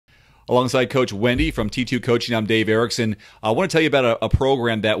Alongside Coach Wendy from T2 Coaching, I'm Dave Erickson. I want to tell you about a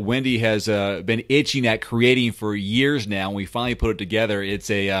program that Wendy has been itching at creating for years now, and we finally put it together. It's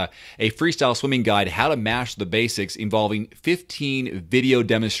a freestyle swimming guide, how to master the basics, involving 15 video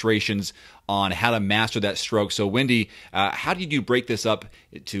demonstrations on how to master that stroke. So Wendy, how did you break this up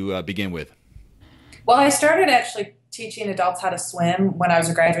to begin with? Well, I started actually teaching adults how to swim when I was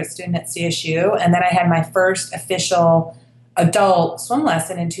a graduate student at CSU, and then I had my first official adult swim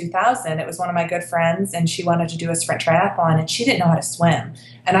lesson in 2000. It was one of my good friends, and she wanted to do a sprint triathlon, and she didn't know how to swim,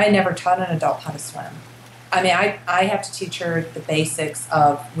 and I never taught an adult how to swim. I mean, I have to teach her the basics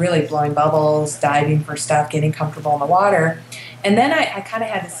of really blowing bubbles, diving for stuff, getting comfortable in the water, and then I kind of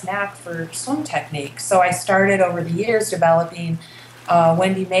had this knack for swim technique, so I started over the years developing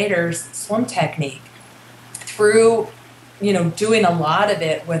Wendy Mader's swim technique through doing a lot of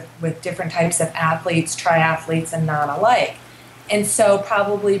it with different types of athletes, triathletes, and non-alike. And so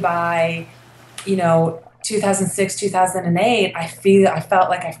probably by, 2006, 2008, I felt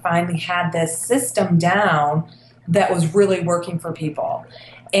like I finally had this system down that was really working for people.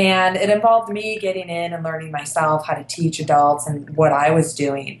 And it involved me getting in and learning myself how to teach adults and what I was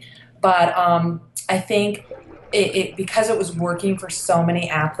doing. But I think because it was working for so many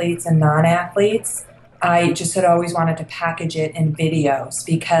athletes and non-athletes, I just had always wanted to package it in videos,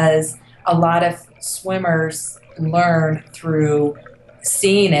 because a lot of swimmers learn through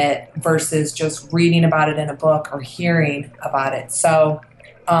seeing it versus just reading about it in a book or hearing about it. So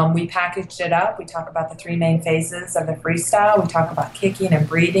we packaged it up. We talk about the three main phases of the freestyle. We talk about kicking and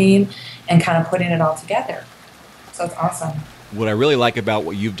breathing and kind of putting it all together. So it's awesome. What I really like about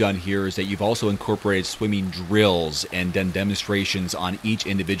what you've done here is that you've also incorporated swimming drills and done demonstrations on each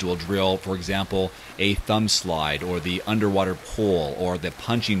individual drill. For example, a thumb slide or the underwater pole or the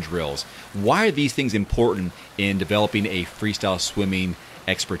punching drills. Why are these things important in developing a freestyle swimming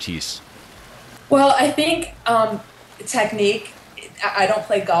expertise? Well, I think technique, I don't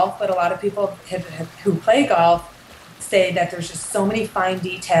play golf, but a lot of people who play golf say that there's just so many fine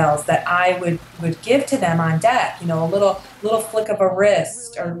details that I would give to them on deck. A little flick of a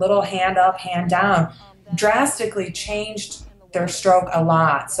wrist or little hand up, hand down drastically changed their stroke a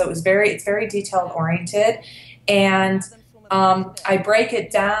lot. So it's very detail oriented, and I break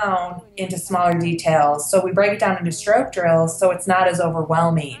it down into smaller details. So we break it down into stroke drills, so it's not as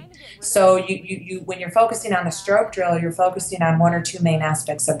overwhelming. So you when you're focusing on the stroke drill, you're focusing on one or two main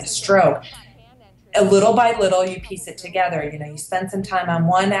aspects of the stroke. Little by little, you piece it together. You spend some time on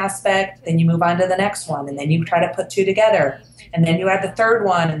one aspect, then you move on to the next one, and then you try to put two together, and then you add the third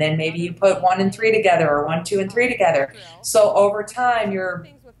one, and then maybe you put 1 and 3 together, or 1, 2, and 3 together. So over time, you're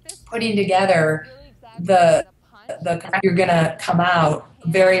putting together you're going to come out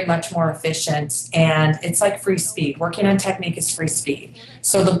very much more efficient, and it's like free speed. Working on technique is free speed.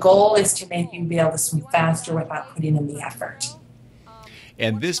 So the goal is to make you be able to swim faster without putting in the effort.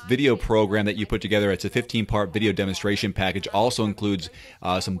 And this video program that you put together, it's a 15-part video demonstration package, also includes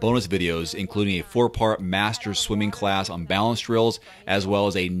some bonus videos, including a 4-part master swimming class on balance drills, as well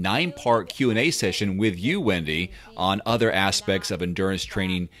as a 9-part Q&A session with you, Wendy, on other aspects of endurance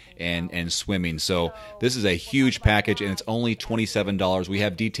training and swimming. So this is a huge package, and it's only $27. We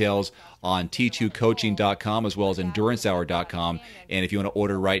have details on t2coaching.com as well as endurancehour.com. And if you want to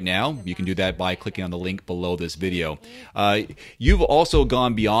order right now, you can do that by clicking on the link below this video. You've also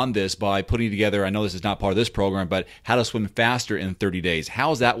gone beyond this by putting together, I know this is not part of this program, but how to swim faster in 30 days.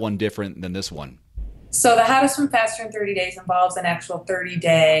 How is that one different than this one? So the How to Swim Faster in 30 Days involves an actual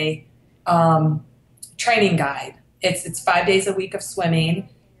 30-day training guide. It's 5 days a week of swimming.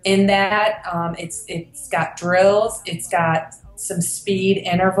 In that, it's got drills, it's got some speed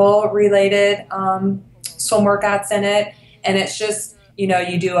interval related swim workouts in it, and it's just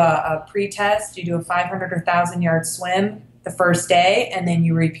you do a pre-test, you do a 500 or 1,000 yard swim the first day, and then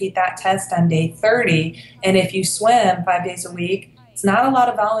you repeat that test on day 30. And if you swim 5 days a week, it's not a lot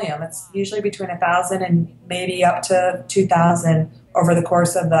of volume. It's usually between 1,000 and maybe up to 2,000 over the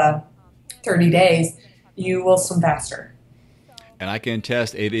course of the 30 days. You will swim faster. And I can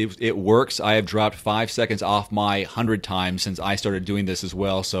attest, it works. I have dropped 5 seconds off my 100 times since I started doing this as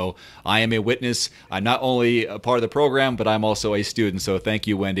well. So I am a witness. I'm not only a part of the program, but I'm also a student. So thank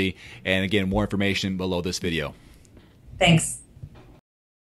you, Wendy. And again, more information below this video. Thanks.